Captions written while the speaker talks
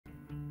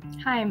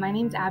Hi, my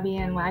name's Abbie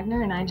Ann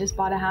Wagner, and I just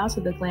bought a house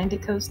with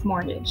Atlantic Coast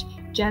Mortgage.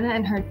 Jenna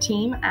and her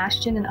team,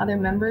 Ashton and other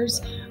members,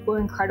 were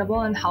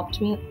incredible and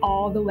helped me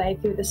all the way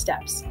through the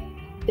steps.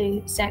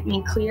 They sent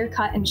me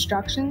clear-cut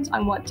instructions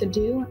on what to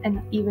do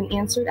and even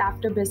answered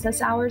after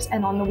business hours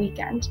and on the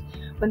weekend.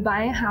 When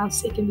buying a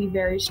house, it can be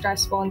very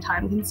stressful and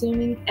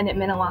time-consuming, and it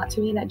meant a lot to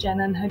me that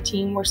Jenna and her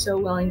team were so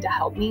willing to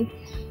help me,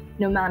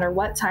 no matter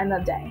what time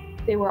of day.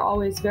 They were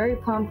always very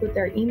prompt with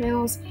their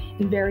emails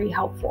and very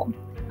helpful.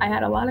 I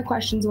had a lot of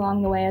questions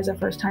along the way as a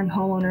first-time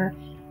homeowner,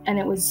 and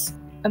it was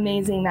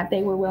amazing that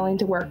they were willing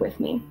to work with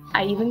me.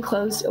 I even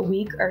closed a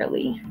week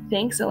early.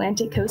 Thanks,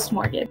 Atlantic Coast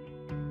Mortgage.